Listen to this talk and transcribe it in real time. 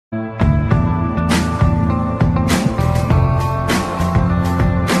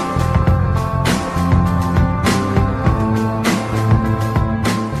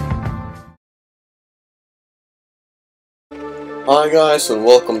Hi guys, and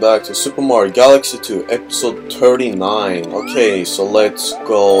welcome back to Super Mario Galaxy 2 episode 39. Okay, so let's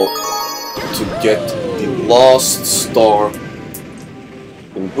go to get the Lost Star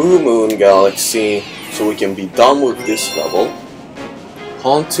in Blue Moon Galaxy so we can be done with this level.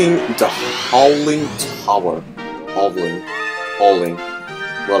 Haunting the Howling Tower. Howling,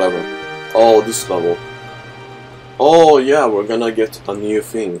 whatever. Oh, this level. Oh yeah, we're gonna get a new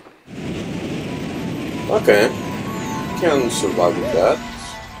thing. Okay. Can survive with that.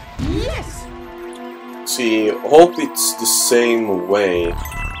 Yes. See, hope it's the same way.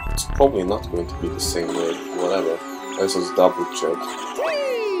 It's probably not going to be the same way. Whatever. Let's just double check.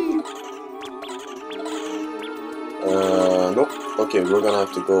 Nope. Okay, we're gonna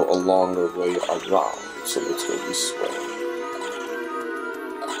have to go a longer way around. So let's go this way.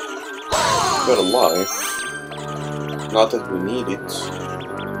 Got a life. Not that we need it.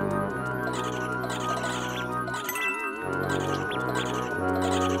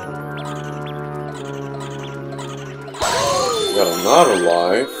 Got another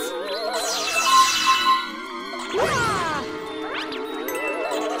life.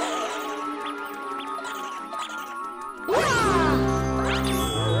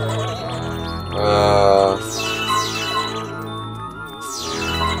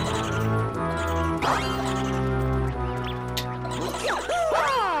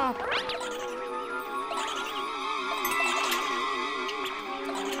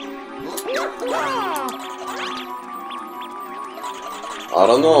 I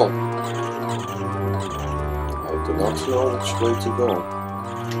don't know. I do not know which way to go.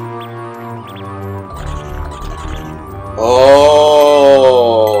 Oh!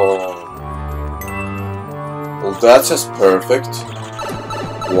 Well, that's just perfect.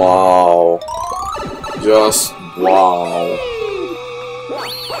 Wow. Just wow.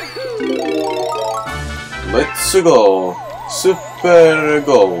 Let's go. Super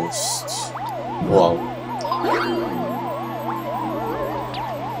Ghost. Wow.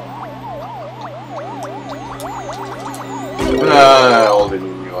 I already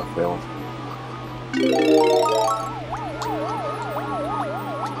knew I failed.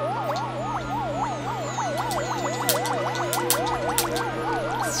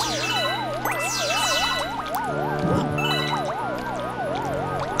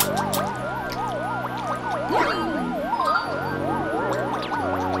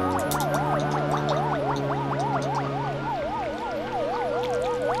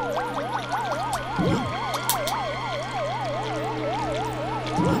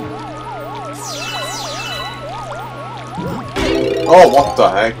 Oh, what the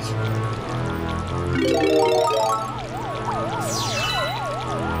heck?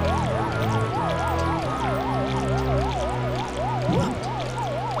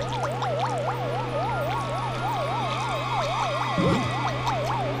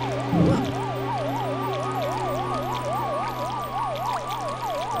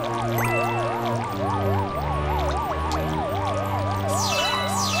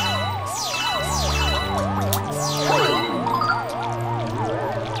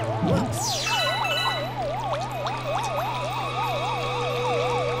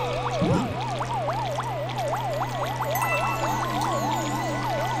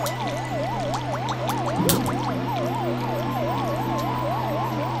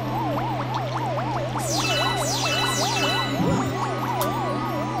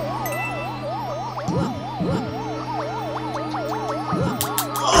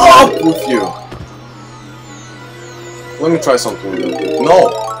 Up with you! Let me try something real quick. No!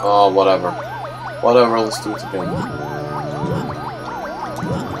 Oh, whatever. Whatever, let's do it again.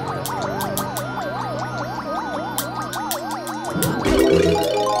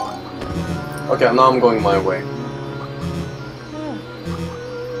 Okay, now I'm going my way.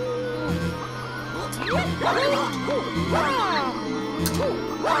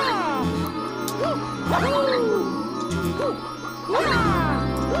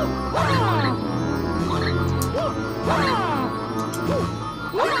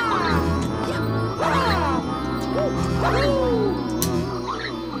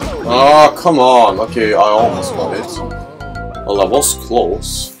 Ah, come on. Okay, I almost got it. Well, I was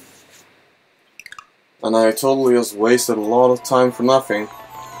close. And I totally just wasted a lot of time for nothing.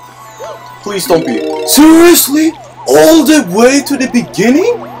 Please don't be... Seriously? All the way to the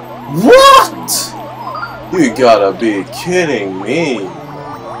beginning? What? You gotta be kidding me.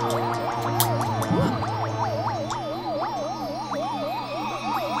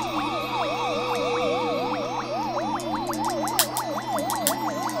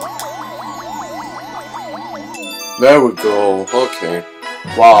 There we go. Okay.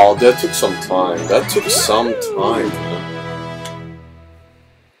 Wow, that took some time. That took some time.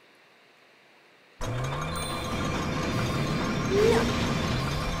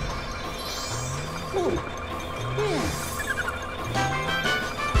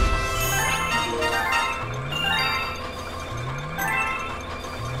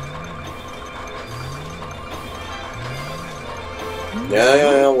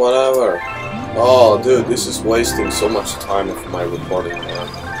 Yeah, whatever. Oh, dude, this is wasting so much time of my recording, man.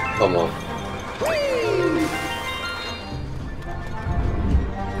 Come on.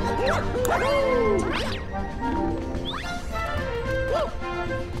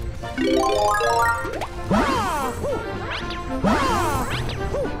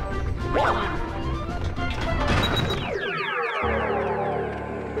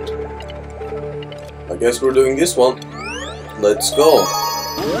 I guess we're doing this one. Let's go.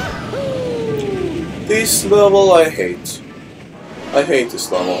 This level I hate. I hate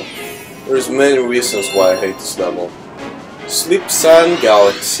this level. There's many reasons why I hate this level. Slip Sand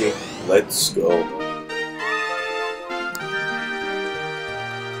Galaxy. Let's go.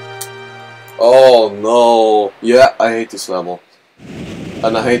 Oh no. Yeah, I hate this level.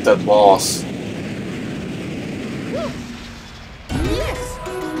 And I hate that boss.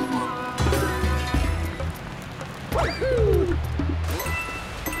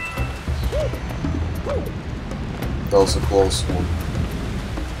 That was a close one.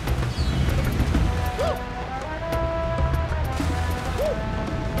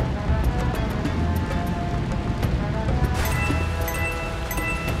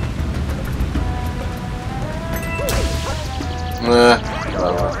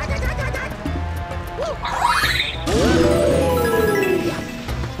 Whatever.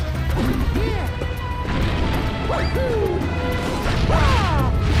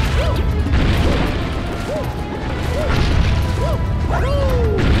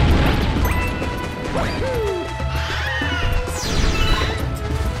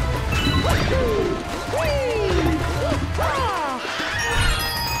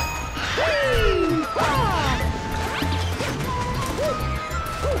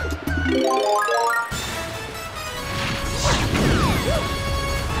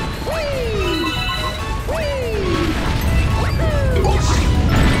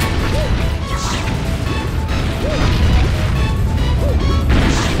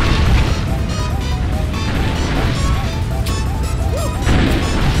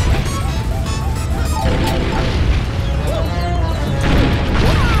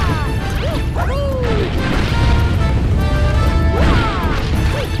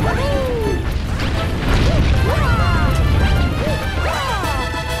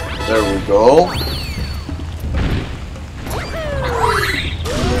 There we go.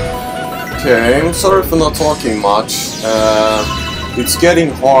 Okay, I'm sorry for not talking much. It's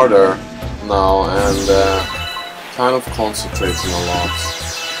getting harder now and kind of concentrating a lot.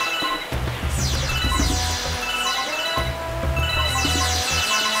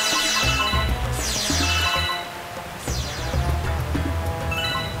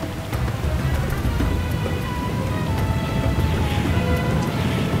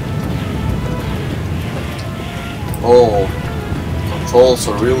 Oh, controls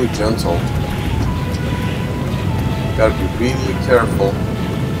are really gentle. Gotta be really careful.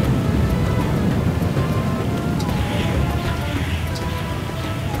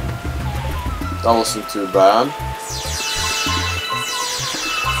 That wasn't too bad.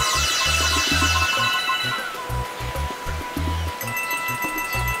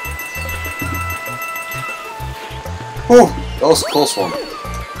 Whew, that was a close one.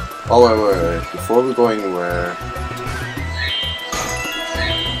 Oh wait, before we go anywhere.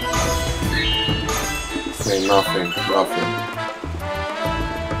 Okay, nothing.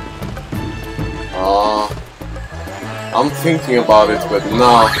 I'm thinking about it, but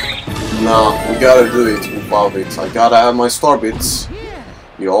no, we gotta do it without it. I gotta have my star bits.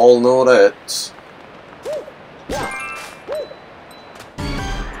 You all know that.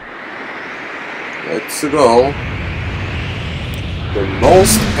 Let's go. The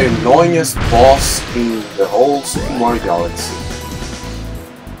most annoyingest boss in the whole Super Mario Galaxy.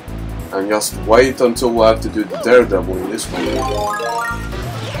 And just wait until we have to do the Daredevil in this one.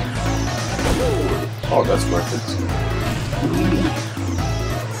 Oh, that's worth it.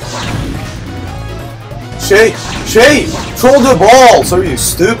 Shay! Throw the balls! Are you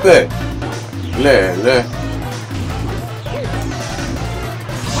stupid? Le.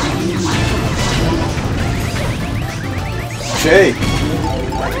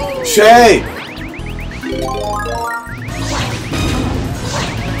 Shay!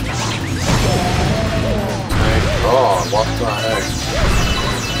 Oh, what the heck?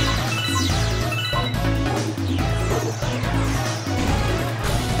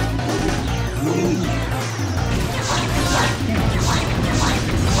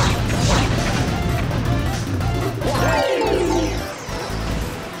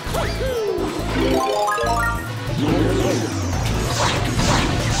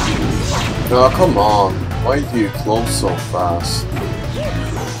 Oh, come on. Why do you close so fast?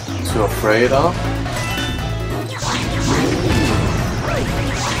 too afraid of.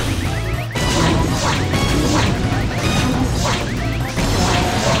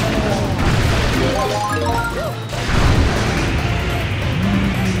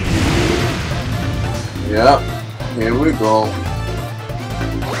 Yeah, here we go.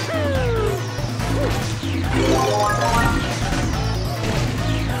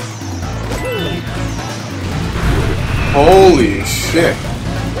 Holy shit.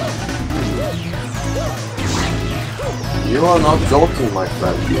 You are not joking, my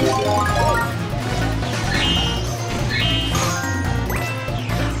friend.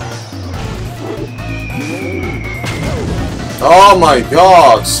 Oh my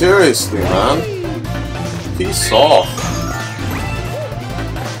god, seriously, man. Peace off.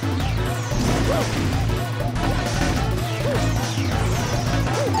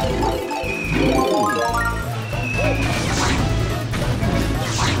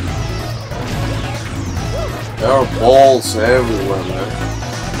 There are balls everywhere, man.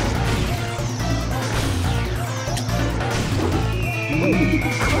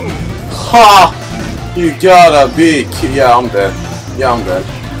 Ha! You gotta be... Yeah, I'm dead. Yeah, I'm dead.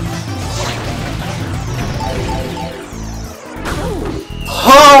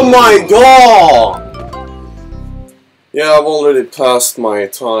 Oh my god! Yeah, I've already passed my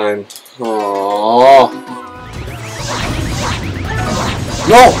time. Oh.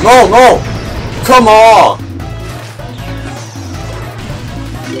 No, no, no! Come on!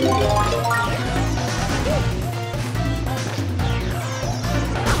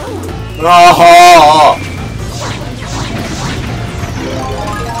 Aha!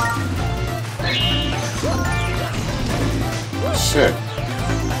 Shit.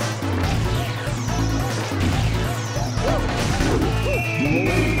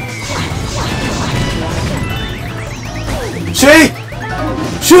 Shoot!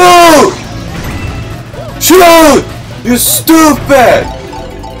 Shoot! Shoot! You stupid!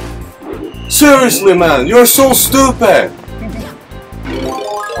 Seriously, man, you're so stupid!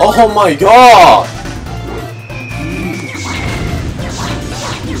 Oh my god!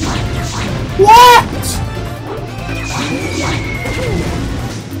 What?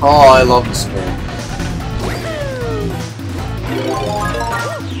 Oh, I love this game.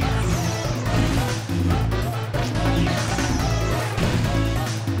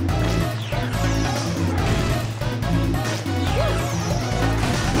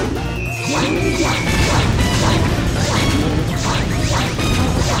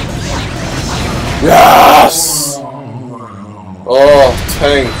 Yes! Oh,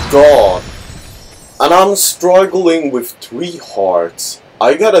 thank God. And I'm struggling with 3 hearts.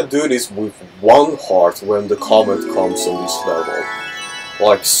 I gotta do this with 1 heart when the comet comes on this level.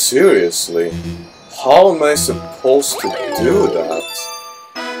 Like, seriously? How am I supposed to do that?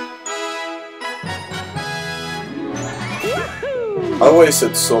 I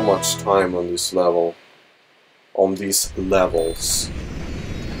wasted so much time on this level. On these levels.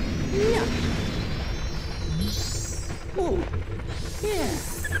 Yeah. Oh, yeah.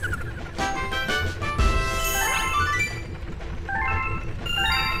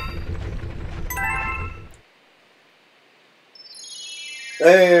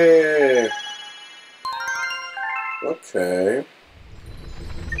 Hey! Okay.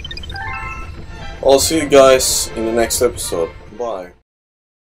 I'll see you guys in the next episode. Bye.